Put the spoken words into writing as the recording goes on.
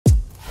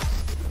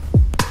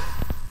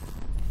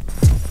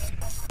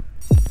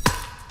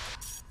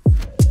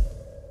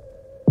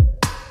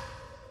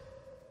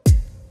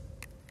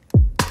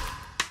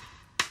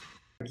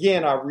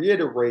again, I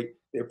reiterate,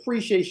 the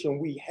appreciation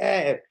we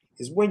have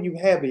is when you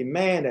have a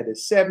man that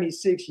is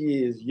 76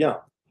 years young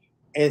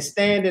and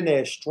standing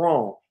there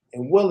strong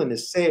and willing to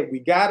say it. We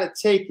got to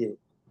take it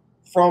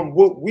from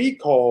what we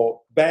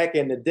call back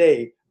in the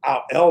day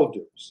our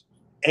elders.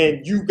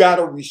 And you got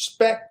to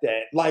respect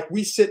that. Like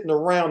we sitting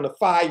around the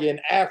fire in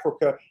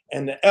Africa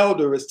and the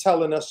elder is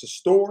telling us a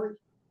story.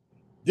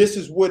 This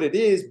is what it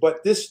is.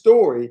 But this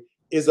story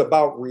is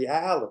about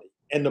reality.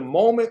 And the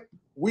moment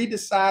we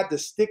decide to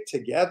stick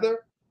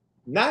together,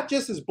 not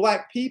just as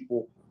Black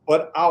people,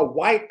 but our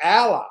white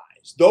allies,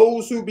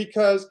 those who,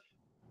 because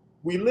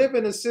we live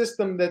in a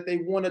system that they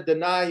want to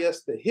deny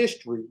us the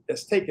history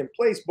that's taken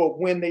place. But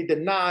when they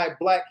deny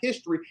Black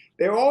history,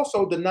 they're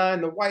also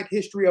denying the white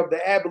history of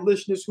the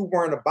abolitionists who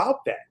weren't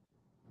about that.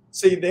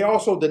 See, they're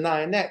also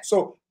denying that.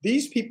 So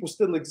these people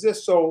still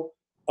exist. So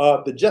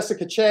the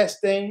Jessica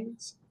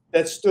Chastains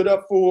that stood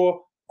up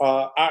for,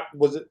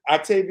 was it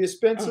Octavia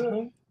Spencer?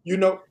 Mm-hmm. You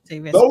know,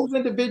 those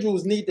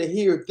individuals need to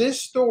hear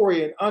this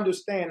story and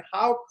understand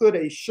how could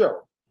a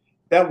show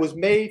that was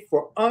made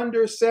for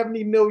under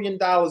 $70 million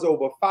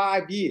over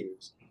 5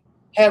 years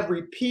have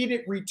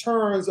repeated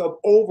returns of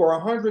over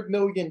 $100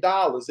 million.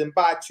 And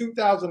by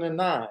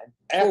 2009,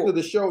 after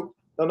the show,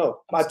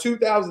 by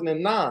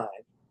 2009,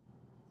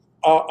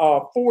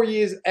 4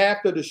 years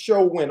after the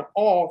show went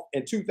off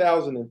in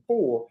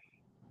 2004,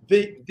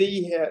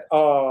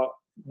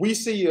 we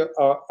see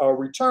a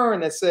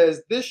return that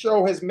says this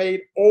show has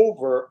made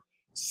over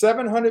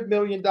 $700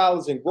 million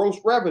in gross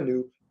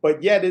revenue,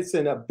 but yet it's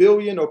in $1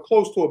 billion or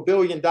close to $1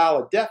 billion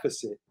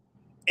deficit.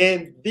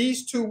 And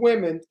these two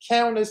women,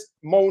 Countess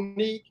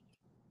Monique,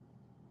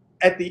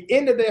 at the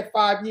end of their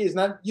 5 years,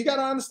 now you got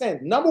to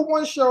understand,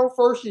 #1 show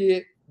first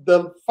year,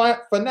 the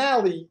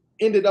finale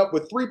ended up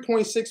with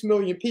 3.6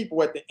 million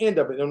people at the end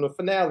of it. On the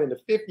finale, in the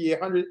 5th year,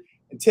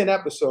 110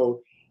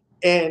 episodes,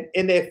 and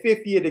in their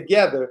 5th year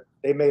together,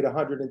 they made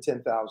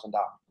 $110,000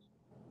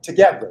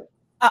 together.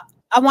 I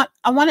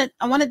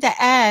wanted to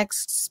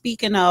ask,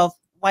 speaking of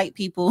white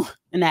people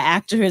and the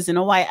actors and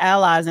the white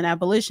allies and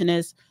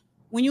abolitionists,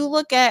 when you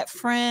look at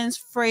Friends,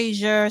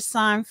 Frasier,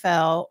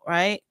 Seinfeld,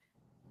 right?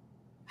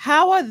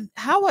 How are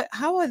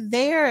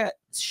their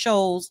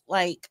shows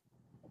like?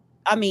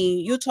 I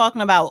mean, you're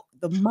talking about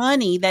the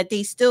money that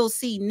they still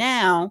see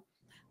now.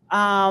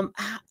 How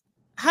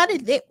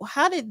did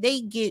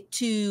they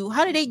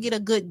get a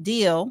good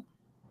deal?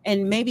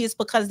 And maybe it's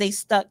because they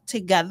stuck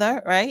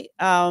together, right?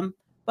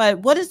 But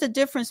what is the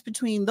difference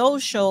between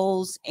those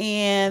shows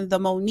and the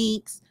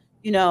Monique's,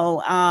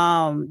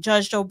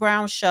 Judge Joe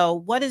Brown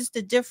show? What is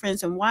the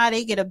difference and why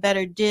they get a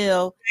better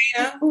deal?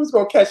 Yeah. Who's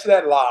gonna catch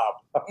that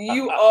lob?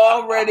 You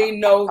already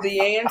know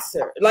the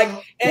answer. Like,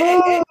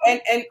 and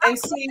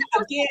see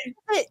again,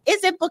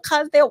 is it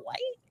because they're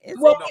white?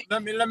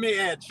 Let me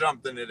add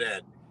something to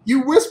that.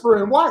 You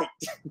whispering white.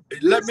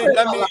 Let me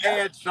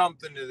add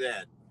something to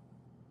that.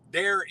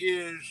 There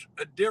is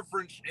a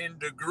difference in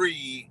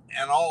degree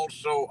and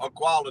also a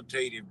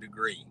qualitative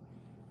degree.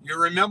 You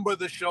remember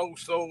the show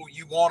So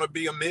You Want to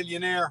Be a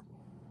Millionaire?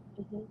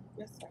 Mm-hmm.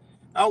 Yes, sir.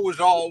 That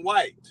was all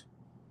white.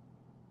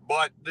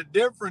 But the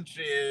difference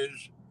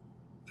is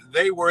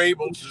they were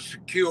able to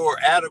secure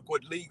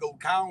adequate legal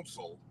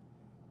counsel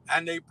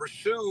and they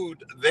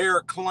pursued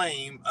their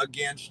claim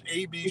against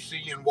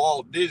ABC and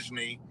Walt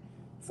Disney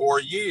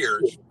for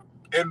years.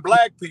 And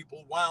Black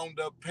people wound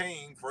up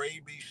paying for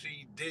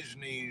ABC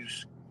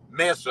Disney's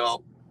mess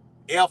up,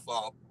 F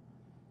up,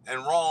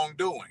 and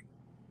wrongdoing.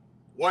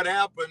 What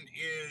happened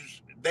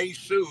is they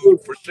sued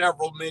for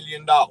several $1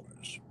 million.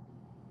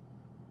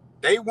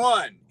 They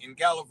won in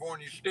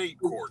California state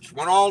courts,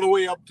 went all the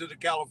way up to the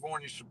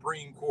California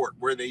Supreme Court,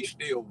 where they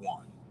still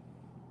won.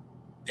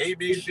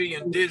 ABC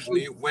and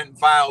Disney went and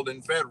filed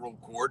in federal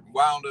court,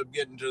 wound up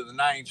getting to the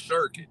 9th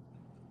Circuit.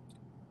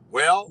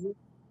 Well,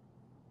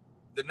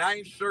 the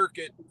 9th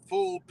Circuit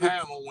full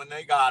panel, when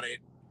they got it,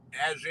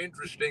 has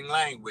interesting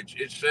language.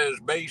 It says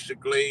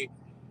basically,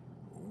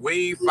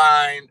 we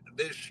find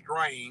this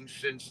strange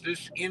since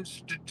this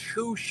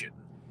institution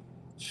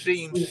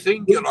seems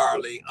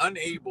singularly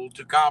unable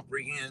to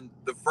comprehend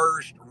the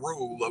first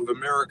rule of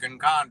American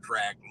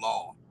contract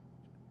law, :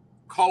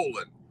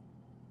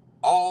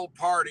 all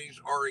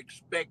parties are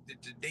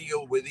expected to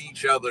deal with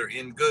each other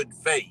in good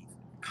faith,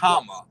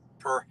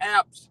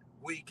 perhaps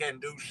we can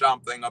do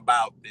something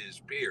about this,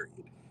 period.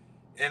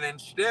 And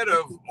instead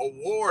of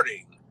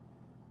awarding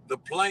the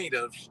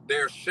plaintiffs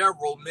their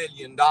several $1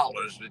 million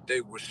that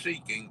they were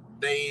seeking,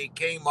 they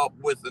came up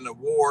with an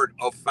award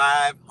of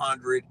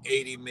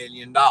 $580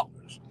 million.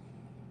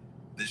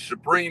 The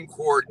Supreme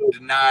Court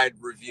denied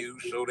review,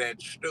 so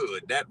that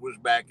stood. That was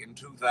back in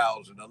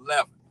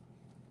 2011.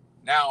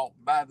 Now,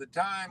 by the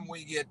time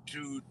we get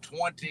to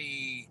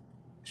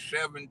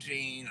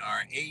 2017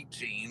 or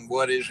 18,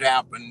 what has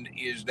happened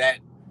is that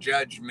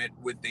judgment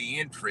with the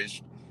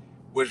interest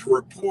was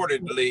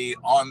reportedly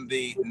on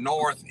the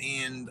north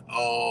end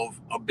of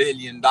 $1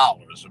 billion,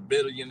 $1.25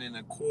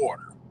 billion.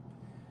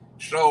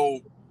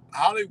 So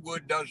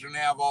Hollywood doesn't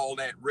have all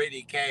that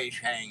ready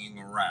cash hanging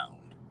around.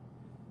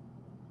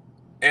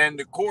 And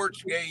the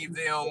courts gave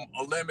them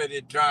a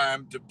limited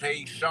time to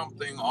pay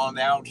something on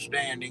the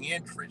outstanding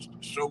interest.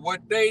 So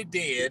what they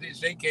did is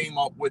they came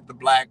up with the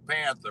Black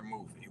Panther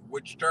movie,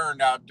 which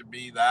turned out to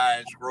be the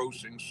highest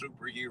grossing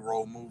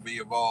superhero movie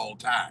of all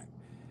time.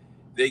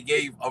 They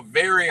gave a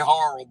very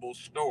horrible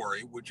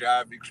story, which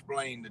I've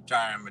explained a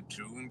time or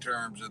two in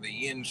terms of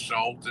the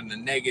insult and the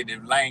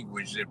negative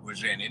language that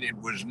was in it. It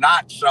was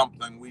not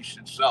something we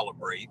should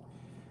celebrate.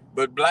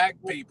 But black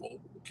people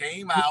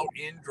came out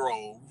in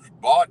droves,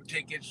 bought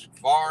tickets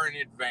far in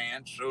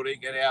advance so they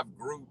could have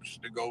groups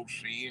to go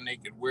see, and they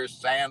could wear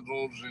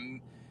sandals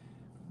and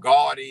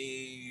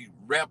gaudy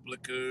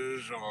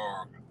replicas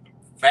or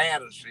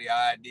fantasy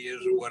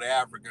ideas of what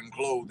African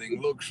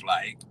clothing looks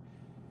like,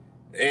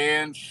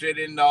 and sit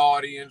in the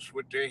audience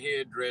with their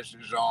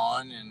headdresses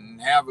on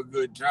and have a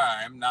good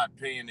time, not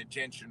paying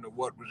attention to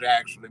what was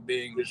actually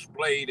being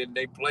displayed, and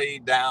they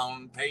paid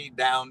down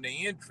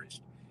the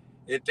interest.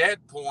 At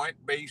that point,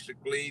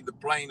 basically, the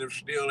plaintiff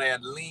still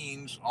had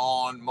liens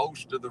on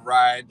most of the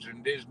rides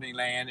in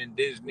Disneyland and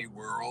Disney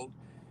World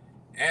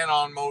and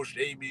on most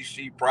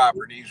ABC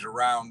properties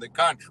around the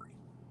country.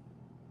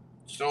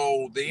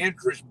 So the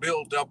interest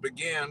built up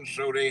again.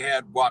 So they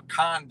had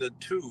Wakanda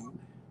 2,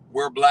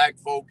 where black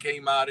folk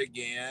came out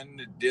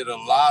again, did a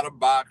lot of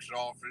box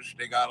office.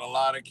 They got a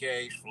lot of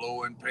cash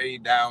flow and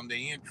paid down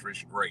the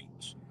interest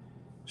rates.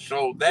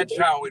 So that's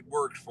how it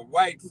works for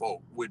white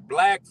folk. With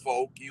black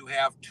folk, you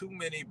have too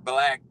many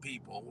black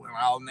people, and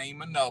I'll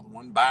name another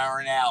one,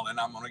 Byron Allen.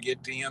 I'm going to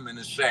get to him in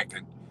a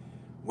second.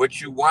 What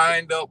you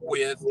wind up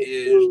with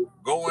is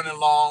going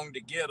along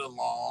to get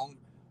along,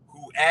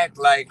 who act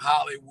like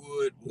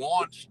Hollywood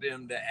wants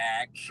them to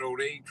act, so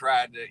they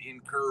try to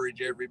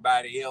encourage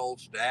everybody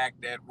else to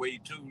act that way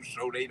too,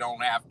 so they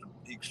don't have to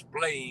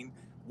explain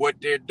what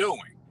they're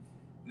doing.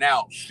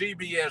 Now,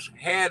 CBS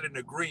had an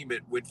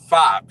agreement with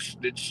Fox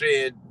that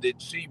said that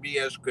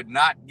CBS could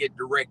not get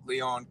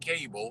directly on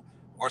cable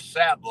or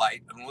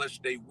satellite unless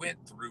they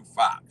went through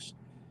Fox.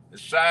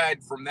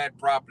 Aside from that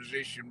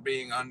proposition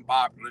being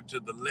unpopular to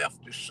the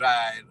leftist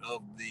side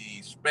of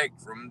the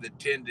spectrum that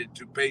tended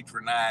to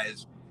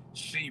patronize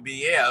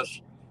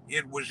CBS,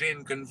 it was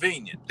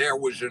inconvenient. There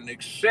was an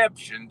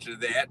exception to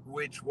that,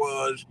 which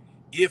was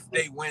if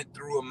they went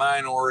through a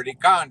minority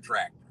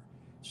contractor.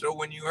 So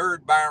when you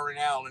heard Byron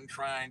Allen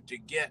trying to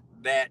get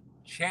that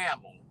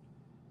channel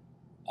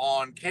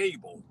on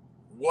cable,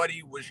 what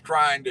he was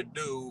trying to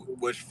do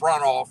was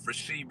front off for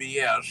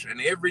CBS,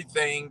 and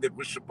everything that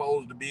was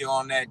supposed to be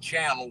on that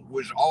channel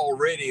was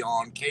already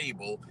on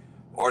cable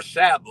or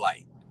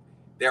satellite.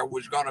 There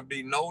was going to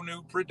be no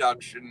new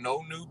production,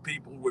 no new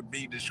people would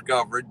be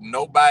discovered,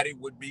 nobody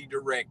would be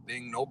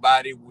directing,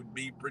 nobody would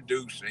be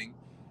producing.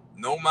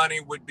 No money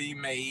would be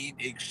made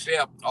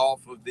except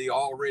off of the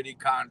already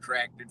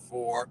contracted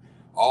for,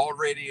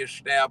 already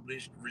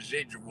established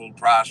residual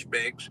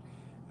prospects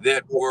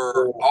that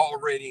were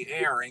already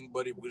airing,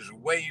 but it was a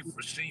way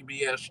for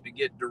CBS to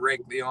get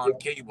directly on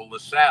cable or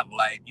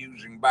satellite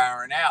using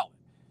Byron Allen.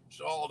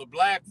 So all the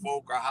black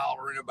folk are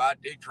hollering about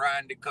they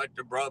trying to cut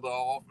the brother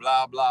off,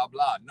 blah, blah,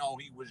 blah. No,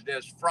 he was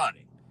just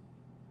fronting.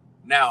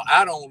 Now,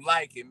 I don't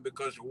like him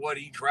because of what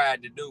he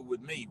tried to do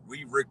with me.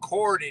 We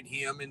recorded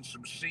him and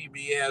some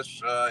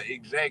CBS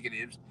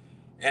executives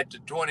at the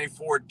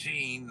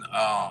 2014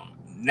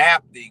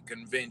 NAPTI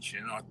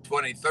convention, or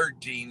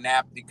 2013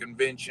 NAPTI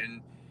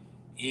convention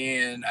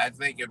in, I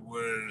think it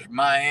was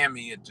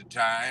Miami at the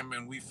time,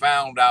 and we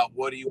found out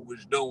what he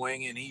was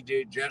doing, and he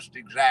did just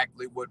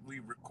exactly what we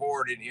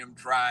recorded him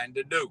trying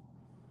to do.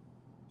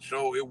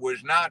 So it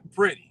was not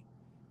pretty.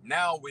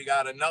 Now we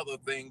got another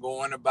thing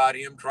going about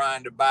him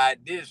trying to buy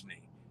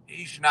Disney.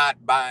 He's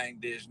not buying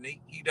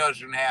Disney. He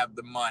doesn't have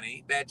the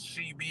money. That's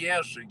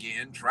CBS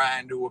again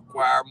trying to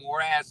acquire more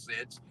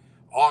assets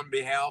on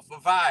behalf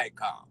of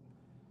Viacom.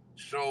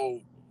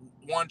 So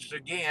once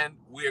again,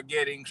 we're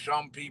getting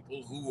some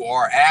people who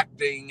are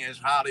acting as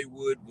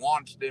Hollywood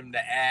wants them to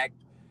act,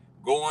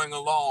 going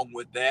along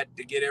with that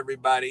to get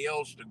everybody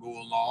else to go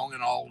along,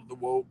 and all of the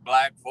woke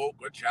black folk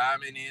are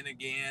chiming in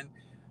again.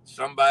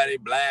 Somebody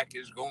black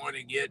is going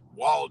to get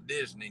Walt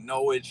Disney.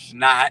 No, it's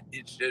not.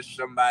 It's just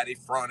somebody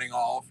fronting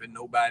off, and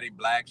nobody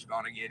black's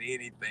going to get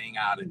anything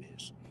out of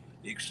this,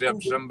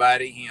 except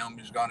somebody him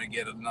is going to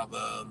get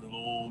another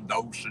little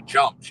dose of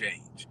chump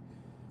change.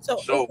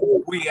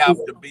 So we have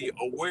to be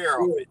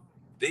aware of it.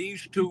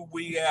 These two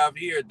we have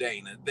here,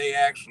 Dana, they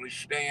actually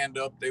stand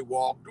up, they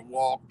walk the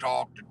walk,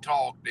 talk the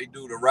talk, they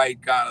do the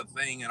right kind of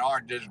thing and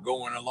aren't just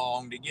going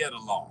along to get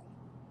along.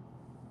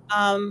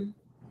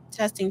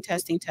 Testing.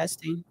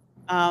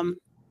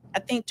 I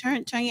think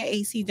turn your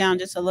AC down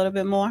just a little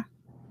bit more.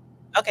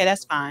 Okay,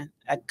 that's fine,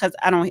 because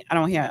I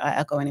don't hear an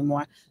echo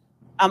anymore.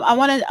 I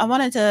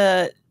wanted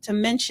to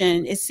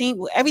mention, it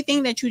seemed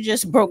everything that you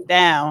just broke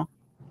down.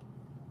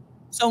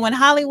 So when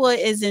Hollywood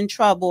is in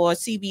trouble, or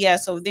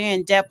CBS, or they're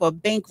in debt or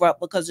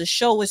bankrupt because the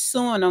show is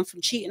suing them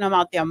from cheating them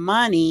out their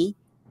money,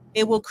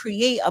 they will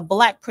create a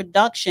black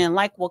production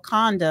like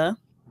Wakanda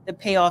to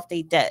pay off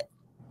their debt.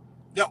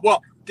 Yeah,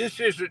 well, this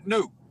isn't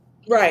new.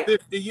 Right.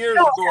 50 years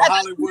No, ago,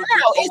 Hollywood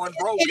was going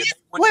broke and they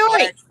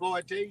went to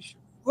blaxploitation.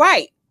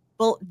 Right.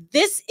 But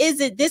this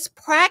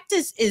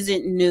practice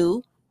isn't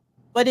new,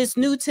 but it's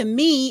new to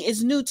me.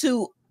 It's new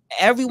to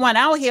everyone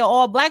out here,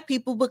 all Black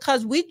people,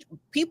 because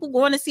people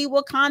going to see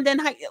Wakanda.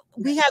 And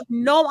we have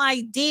no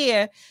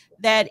idea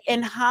that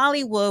in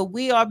Hollywood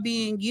we are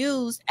being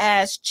used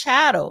as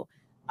chattel.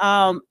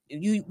 We're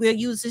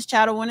used as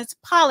chattel when it's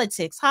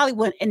politics,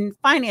 Hollywood, and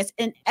finance,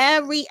 in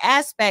every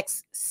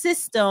aspect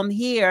system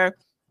here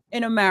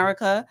in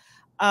America.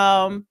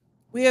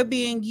 We are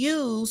being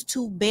used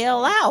to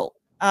bail out.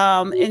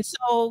 And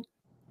so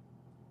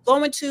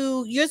going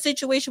to your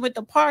situation with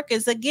the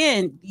Parkers,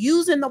 again,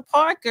 using the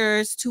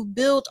Parkers to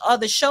build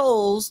other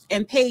shows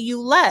and pay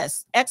you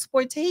less.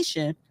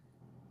 Exploitation.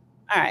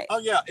 All right. Oh,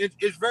 yeah,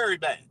 it's very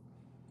bad.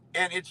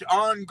 And it's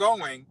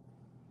ongoing.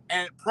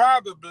 And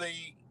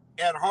probably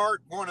at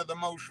heart, one of the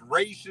most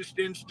racist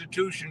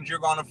institutions you're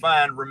going to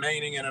find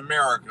remaining in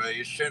America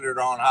is centered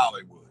on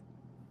Hollywood.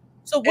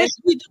 So what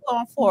should we do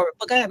going forward?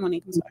 But go ahead,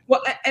 Monique. I'm sorry.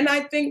 Well, and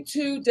I think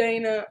too,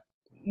 Dana,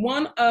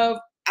 one of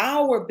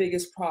our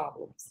biggest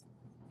problems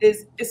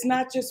is it's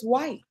not just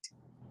white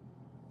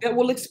that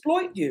will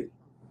exploit you.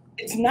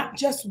 It's not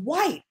just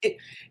white. It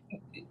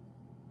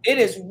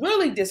is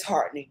really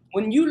disheartening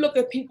when you look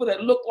at people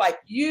that look like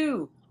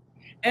you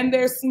and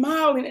they're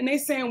smiling and they're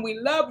saying, we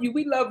love you,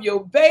 we love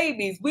your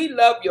babies, we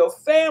love your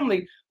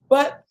family,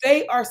 but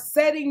they are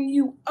setting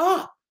you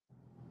up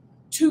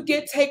to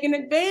get taken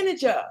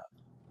advantage of.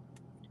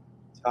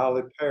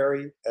 Tyler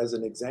Perry as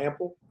an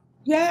example.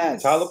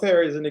 Yes. Tyler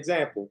Perry is an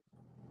example.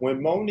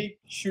 When Monique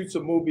shoots a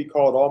movie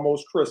called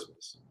Almost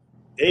Christmas,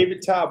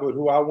 David Talbot,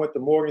 who I went to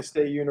Morgan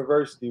State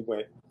University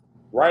with,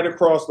 right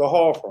across the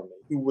hall from me,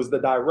 who was the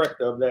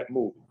director of that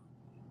movie,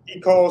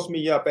 he calls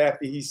me up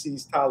after he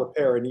sees Tyler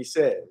Perry and he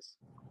says,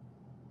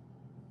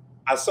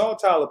 I saw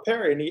Tyler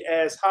Perry, and he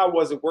asked, how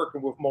was it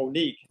working with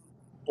Monique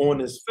on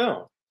this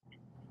film?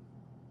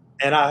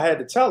 And I had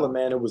to tell him,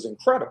 man, it was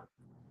incredible.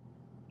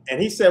 And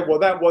he said, well,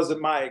 that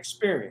wasn't my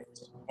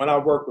experience when I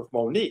worked with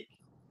Monique.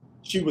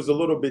 She was a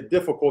little bit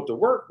difficult to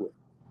work with.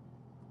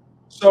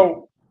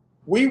 So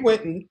we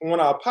went on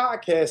our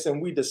podcast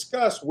and we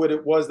discussed what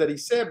it was that he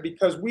said,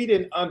 because we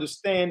didn't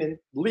understand. And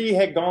Lee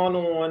had gone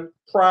on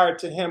prior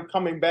to him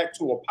coming back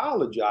to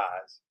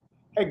apologize,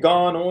 had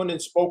gone on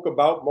and spoke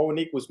about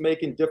Monique was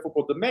making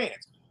difficult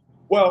demands.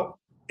 Well,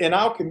 in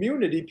our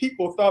community,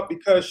 people thought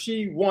because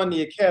she won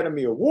the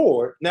Academy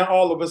Award, now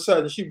all of a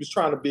sudden she was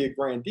trying to be a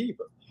grand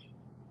diva.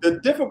 The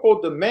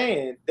difficult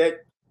demand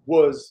that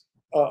was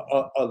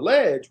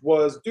alleged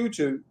was due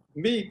to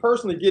me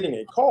personally getting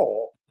a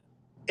call,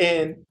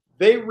 and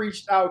they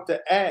reached out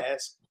to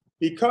ask,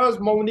 because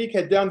Monique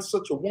had done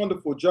such a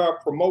wonderful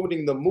job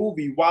promoting the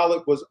movie while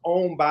it was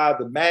owned by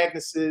the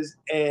Magnuses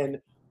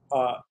and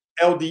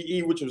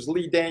LDE, which was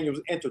Lee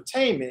Daniels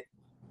Entertainment.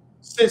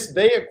 Since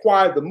they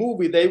acquired the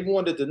movie, they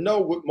wanted to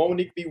know would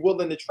Monique be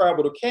willing to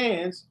travel to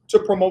Cannes to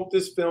promote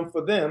this film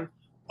for them,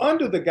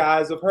 under the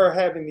guise of her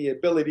having the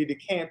ability to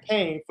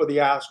campaign for the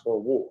Oscar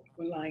award.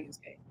 For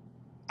Lionsgate.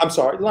 I'm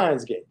sorry,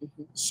 Lionsgate.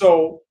 Mm-hmm.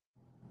 So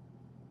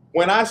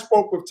when I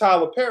spoke with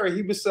Tyler Perry,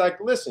 he was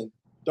like, listen,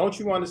 don't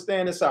you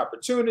understand this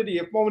opportunity?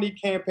 If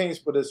Monique campaigns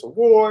for this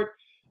award,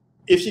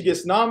 if she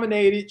gets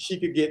nominated, she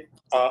could get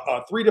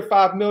 $3 to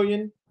 $5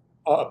 million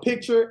a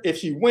picture. If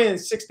she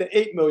wins, $6 to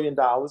 $8 million.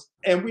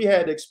 And we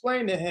had to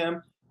explain to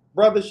him,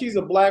 brother, she's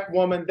a Black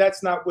woman.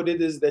 That's not what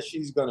it is that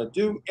she's going to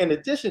do. In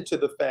addition to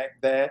the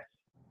fact that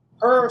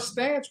her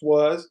stance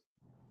was,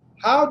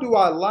 how do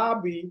I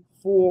lobby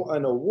for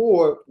an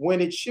award when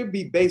it should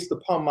be based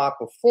upon my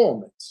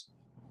performance?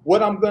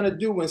 What I'm going to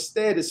do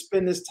instead is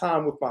spend this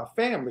time with my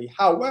family.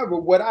 However,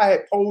 what I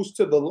had posed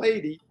to the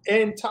lady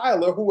and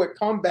Tyler, who had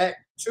come back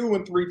 2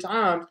 and 3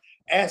 times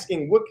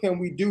asking, what can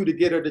we do to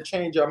get her to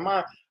change her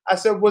mind? I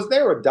said, was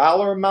there a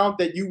dollar amount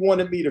that you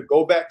wanted me to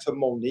go back to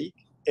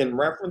Monique in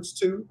reference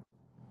to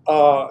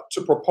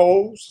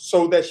propose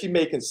so that she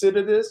may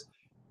consider this?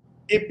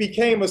 It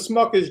became a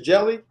Smucker's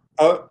jelly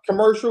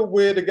commercial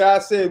where the guy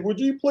said, would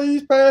you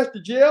please pass the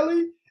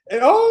jelly?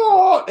 And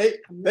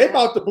they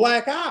about to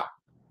black out.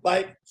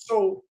 Like,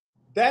 so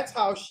that's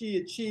how she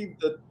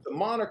achieved the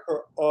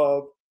moniker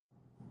of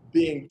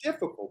being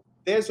difficult.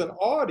 There's an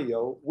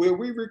audio where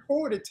we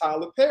recorded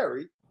Tyler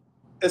Perry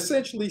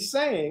essentially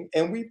saying,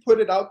 and we put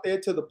it out there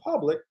to the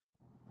public,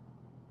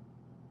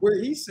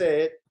 where he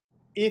said,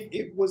 if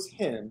it was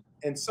him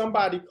and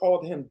somebody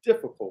called him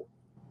difficult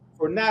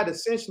for not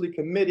essentially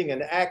committing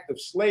an act of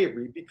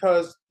slavery,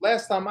 because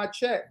last time I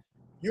checked,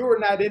 you are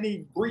not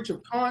any breach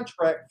of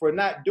contract for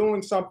not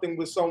doing something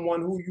with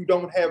someone who you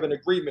don't have an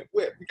agreement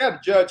with. We got a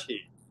judge here.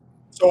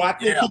 So I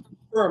think he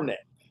confirmed that.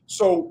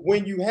 So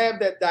when you have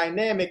that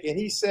dynamic and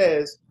he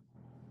says,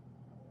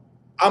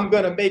 I'm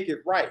going to make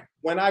it right.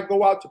 When I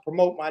go out to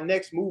promote my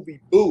next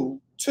movie,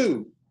 Boo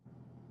 2,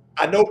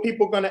 I know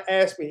people are going to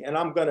ask me and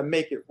I'm going to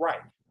make it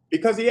right.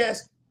 Because he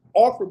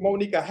offered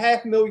Monique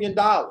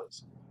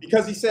 $500,000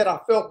 because he said, I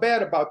felt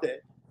bad about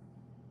that.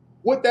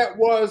 What that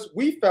was,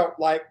 we felt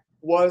like,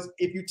 was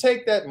if you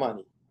take that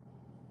money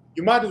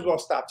you might as well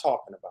stop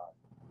talking about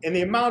it. And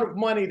the amount of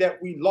money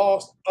that we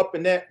lost up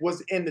in that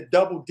was in the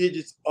double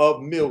digits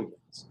of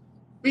millions.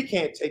 We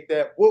can't take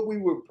that. What we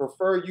would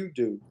prefer you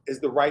do is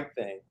the right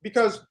thing.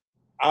 Because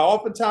I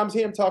oftentimes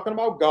hear him talking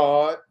about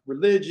God,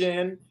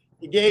 religion.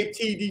 He gave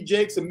TD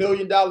Jakes $1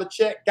 million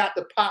check, got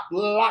the pop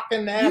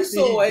locking after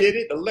he did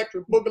it,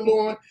 electric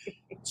boogaloo.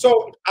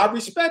 So I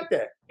respect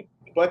that.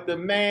 But the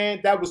man,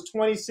 that was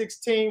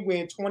 2016, we're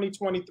in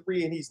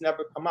 2023, and he's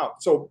never come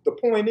out. So the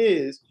point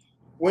is,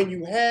 when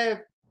you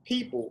have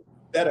people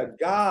that are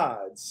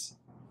gods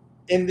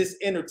in this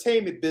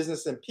entertainment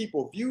business and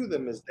people view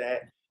them as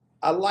that,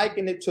 I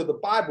liken it to the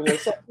Bible. And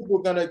some people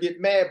are going to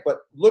get mad,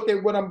 but look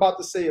at what I'm about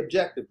to say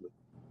objectively.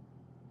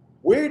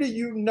 Where do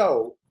you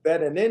know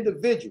that an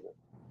individual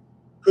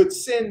could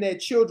send their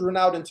children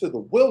out into the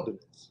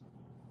wilderness,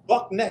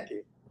 buck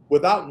naked,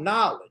 without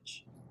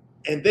knowledge,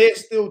 and they're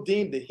still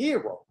deemed a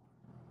hero?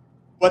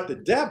 But the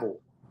devil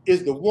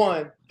is the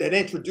one that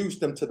introduced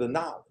them to the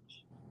knowledge.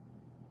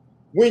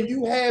 When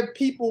you have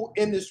people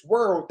in this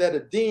world that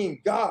are deemed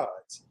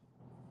gods,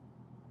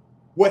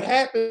 what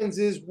happens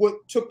is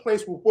what took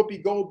place with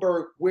Whoopi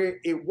Goldberg, where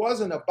it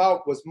wasn't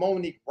about was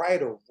Monique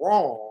right or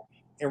wrong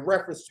in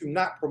reference to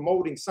not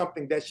promoting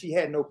something that she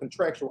had no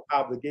contractual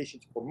obligation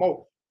to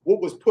promote.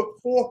 What was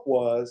put forth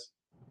was,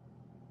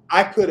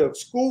 I could have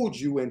schooled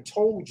you and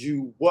told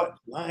you what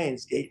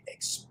Lionsgate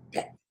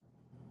expected.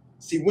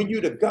 See, when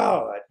you're the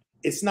God,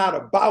 it's not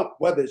about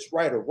whether it's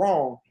right or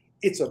wrong.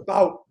 It's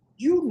about,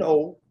 you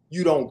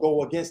don't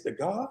go against the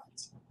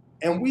gods.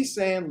 And we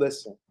saying,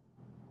 listen,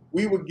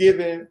 we were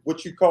given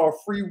what you call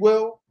free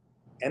will.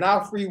 And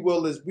our free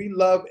will is we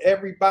love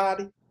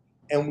everybody.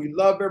 And we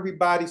love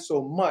everybody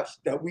so much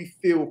that we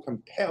feel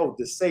compelled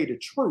to say the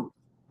truth,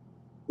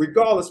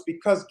 regardless,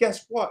 because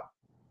guess what?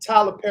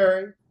 Tyler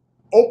Perry,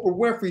 Oprah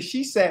Winfrey,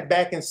 she sat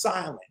back in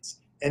silence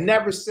and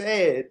never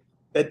said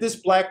that this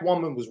Black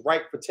woman was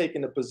right for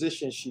taking the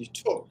position she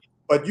took.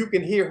 But you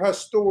can hear her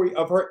story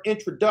of her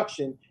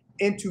introduction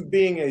into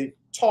being a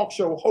talk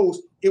show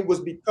host. It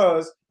was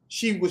because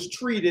she was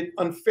treated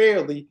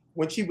unfairly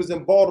when she was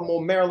in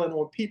Baltimore, Maryland,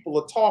 on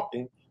People Are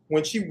Talking,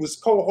 when she was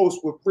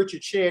co-host with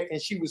Richard Sher,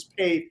 and she was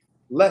paid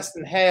less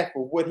than half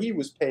of what he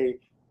was paid.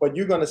 But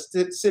you're going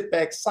to sit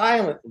back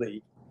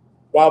silently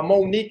while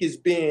Monique is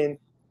being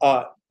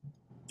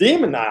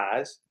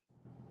demonized,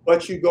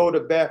 but you go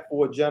to bat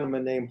for a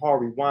gentleman named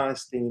Harvey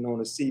Weinstein on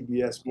a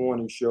CBS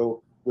morning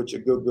show with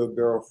your good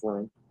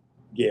girlfriend,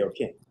 Gayle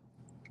King.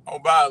 Oh,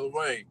 by the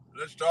way,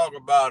 let's talk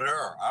about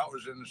her. I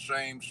was in the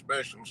same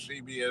special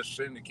CBS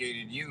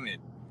syndicated unit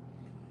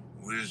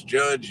with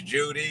Judge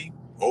Judy,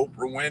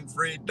 Oprah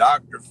Winfrey,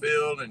 Dr.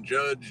 Phil, and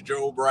Judge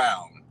Joe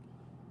Brown.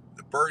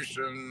 The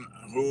person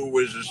who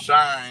was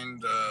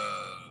assigned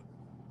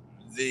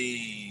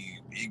the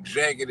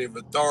executive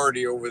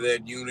authority over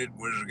that unit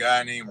was a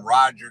guy named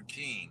Roger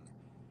King.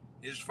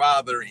 His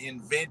father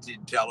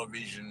invented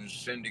television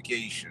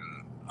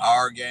syndication.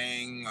 Our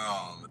Gang,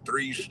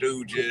 Three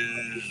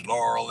Stooges,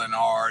 Laurel and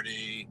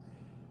Hardy,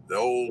 the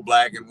old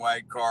black and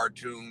white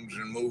cartoons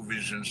and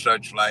movies and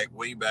such like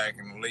way back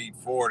in the late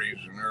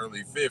 40s and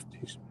early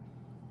 50s.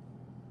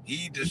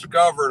 He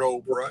discovered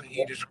Oprah.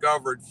 He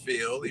discovered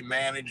Phil. He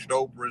managed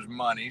Oprah's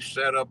money,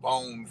 set up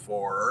OWN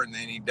for her, and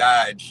then he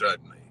died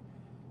suddenly.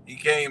 He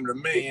came to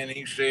me and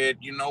he said,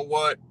 you know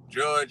what,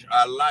 Judge,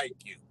 I like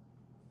you.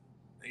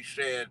 He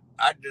said,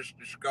 I just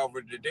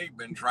discovered that they've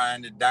been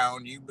trying to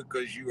down you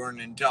because you are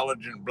an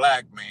intelligent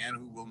Black man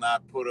who will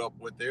not put up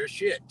with their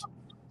shit.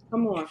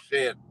 Come on. He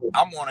said,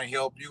 I want to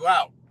help you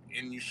out.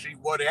 And you see,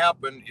 what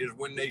happened is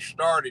when they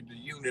started the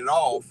unit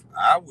off,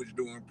 I was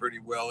doing pretty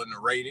well in the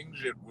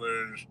ratings. It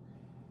was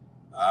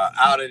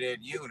out of that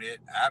unit,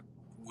 I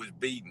was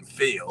beating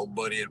Phil,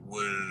 but it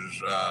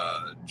was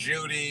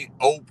Judy,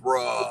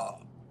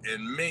 Oprah,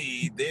 and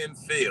me, then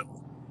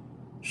Phil.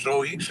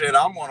 So he said,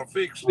 I'm going to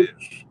fix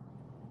this.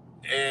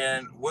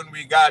 And when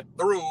we got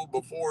through,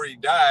 before he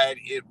died,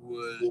 it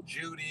was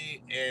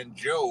Judy and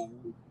Joe.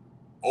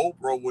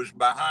 Oprah was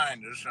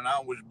behind us, and I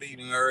was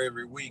beating her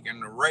every week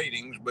in the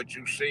ratings. But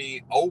you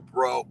see,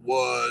 Oprah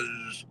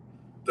was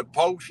the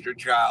poster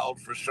child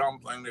for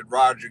something that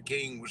Roger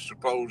King was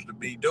supposed to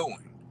be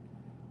doing.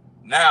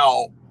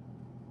 Now,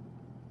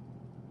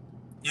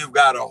 you've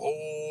got a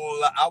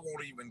whole, I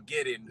won't even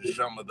get into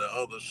some of the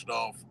other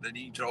stuff that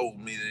he told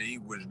me that he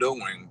was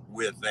doing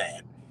with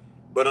that.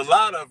 But a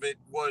lot of it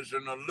was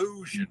an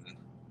illusion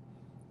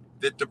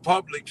that the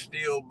public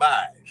still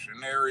buys.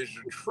 And there is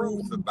a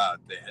truth about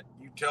that.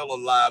 You tell a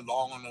lie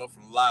long enough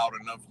and loud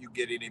enough, you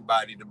get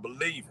anybody to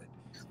believe it.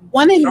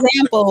 One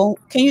example,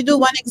 can you do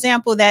one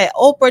example that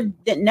Oprah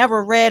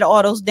never read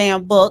all those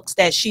damn books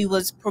that she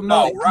was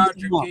promoting? No,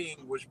 Roger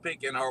King was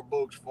picking her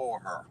books for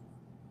her.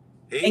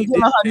 He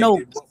giving her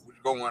notes. What was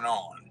going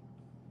on.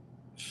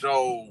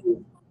 So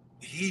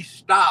he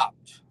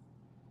stopped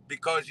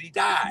because he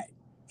died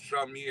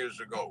some years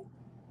ago.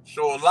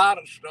 So a lot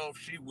of stuff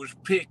she was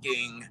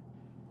picking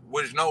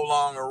was no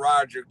longer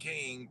Roger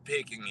King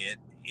picking it.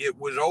 It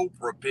was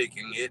Oprah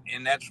picking it,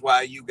 and that's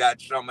why you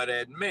got some of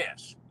that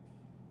mess.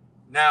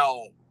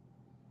 Now,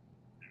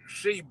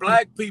 See,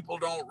 black people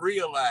don't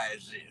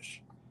realize this.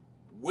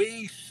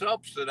 We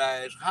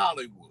subsidize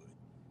Hollywood.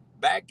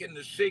 Back in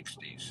the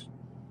 60s,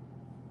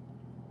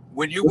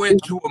 when you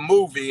went to a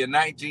movie in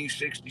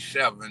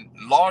 1967,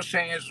 Los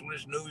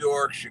Angeles, New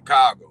York,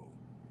 Chicago,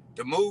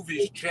 the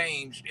movies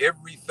changed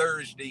every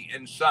Thursday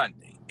and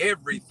Sunday.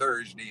 Every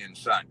Thursday and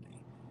Sunday.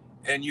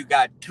 And you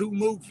got 2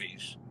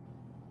 movies,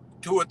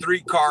 2 or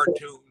 3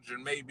 cartoons,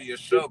 and maybe a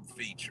sub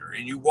feature.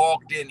 And you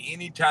walked in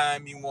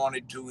anytime you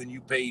wanted to, and you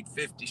paid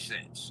 50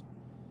 cents.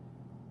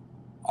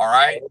 All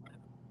right?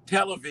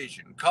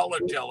 Television, color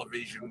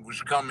television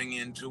was coming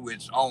into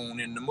its own,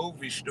 and the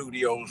movie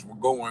studios were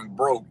going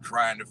broke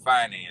trying to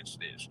finance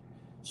this.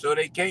 So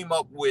they came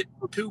up with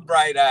 2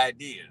 bright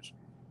ideas.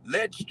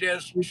 Let's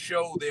just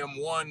show them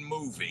one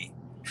movie,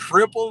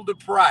 triple the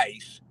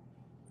price.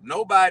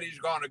 Nobody's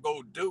going to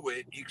go do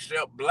it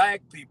except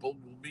black people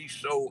will be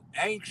so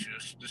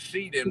anxious to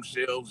see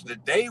themselves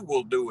that they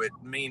will do it,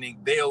 meaning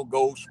they'll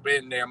go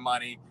spend their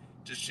money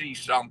to see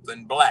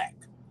something black.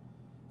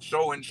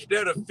 So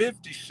instead of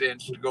 50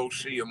 cents to go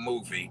see a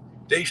movie,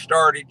 they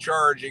started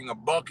charging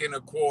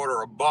 $1.25,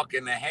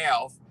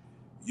 $1.50.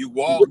 You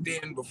walked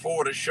in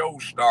before the show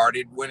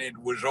started. When it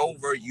was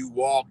over, you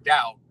walked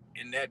out,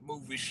 and that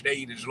movie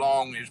stayed as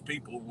long as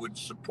people would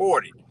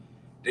support it.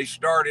 They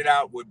started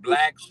out with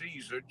Black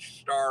Caesar,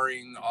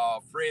 starring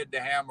Fred the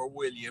Hammer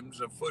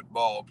Williams, a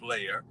football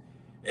player.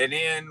 And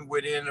then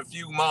within a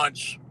few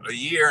months, a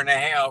year and a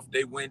half,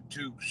 they went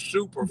to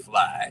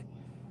Superfly.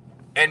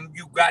 And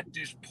you got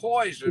this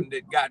poison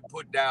that got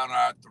put down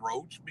our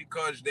throats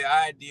because the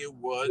idea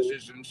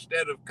is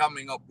instead of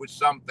coming up with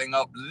something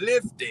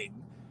uplifting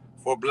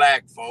for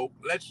black folk,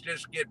 let's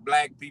just get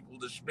black people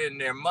to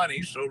spend their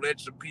money. So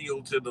let's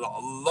appeal to the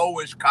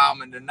lowest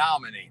common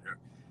denominator.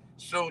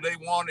 So they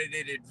wanted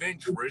it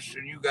adventurous,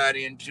 and you got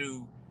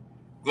into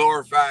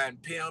glorifying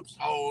pimps,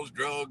 hoes,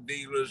 drug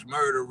dealers,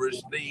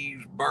 murderers,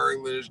 thieves,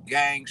 burglars,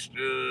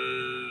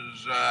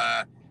 gangsters,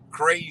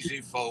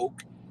 crazy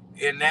folk.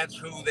 And that's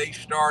who they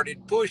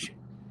started pushing.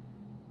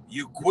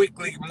 You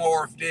quickly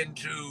morphed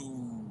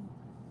into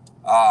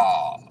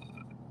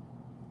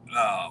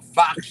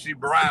Foxy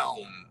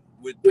Brown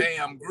with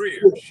Pam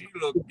Grier. She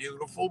looked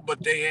beautiful,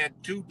 but they had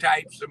 2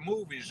 types of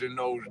movies in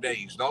those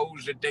days.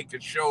 Those that they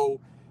could show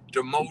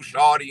to most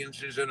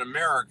audiences in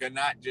America,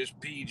 not just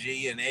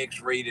PG and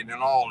X-rated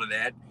and all of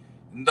that.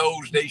 And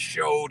those they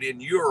showed in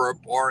Europe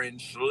or in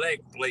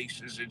select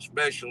places in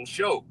special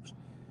shows.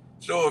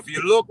 So if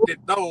you looked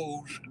at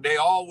those, they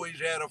always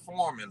had a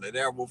formula.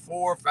 There were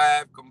 4 or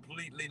 5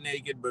 completely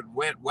naked but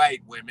wet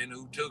white women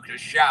who took a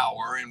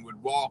shower and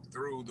would walk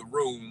through the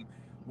room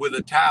with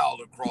a towel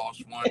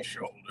across one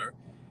shoulder.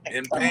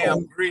 And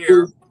Pam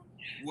Grier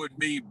would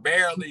be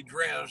barely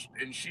dressed,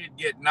 and she'd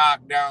get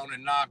knocked down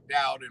and knocked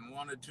out, and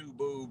 1 or 2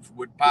 boobs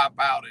would pop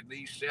out at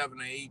least 7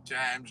 or 8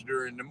 times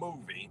during the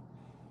movie.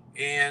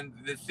 And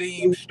the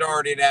theme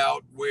started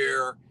out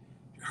where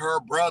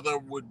her brother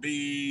would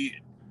be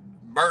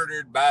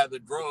murdered by the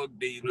drug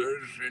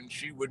dealers, and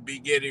she would be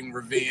getting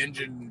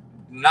revenge, and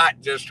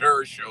not just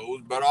her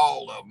shows, but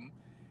all of them.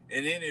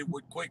 And then it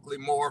would quickly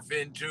morph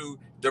into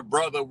the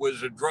brother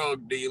was a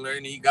drug dealer,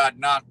 and he got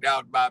knocked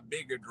out by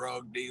bigger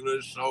drug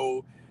dealers.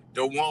 So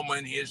the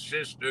woman, his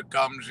sister,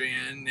 comes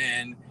in,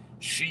 and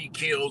she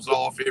kills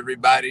off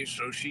everybody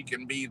so she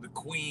can be the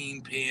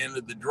queen pin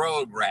of the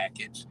drug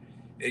rackets.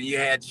 And you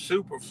had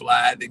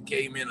Superfly that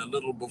came in a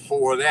little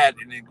before that,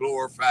 and it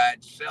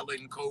glorified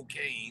selling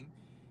cocaine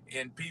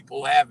and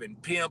people having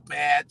pimp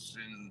hats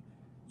and,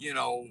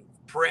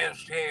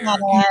 pressed hair,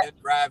 and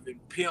driving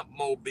pimp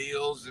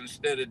mobiles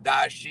instead of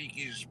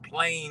dashikis,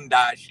 plain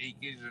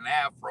dashikis and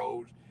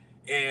afros,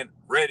 and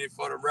ready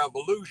for the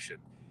revolution.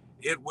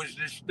 It was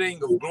this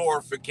thing of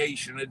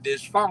glorification of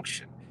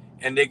dysfunction.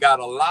 And they got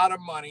a lot of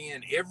money,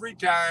 and every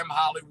time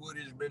Hollywood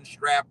has been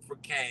strapped for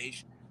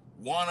cash,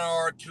 1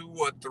 or 2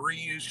 or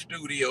 3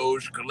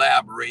 studios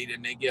collaborate,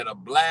 and they get a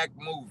black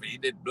movie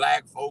that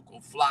black folk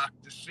will flock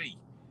to see.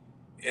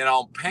 And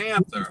on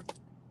Panther,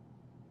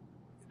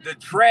 the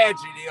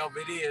tragedy of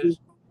it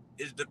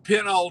is the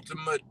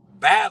penultimate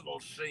battle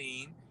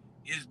scene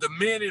is the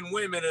men and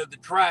women of the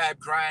tribe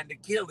trying to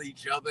kill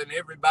each other, and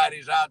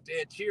everybody's out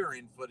there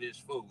cheering for this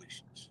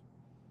foolishness.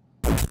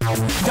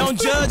 Don't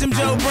judge him,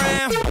 Joe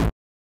Brown.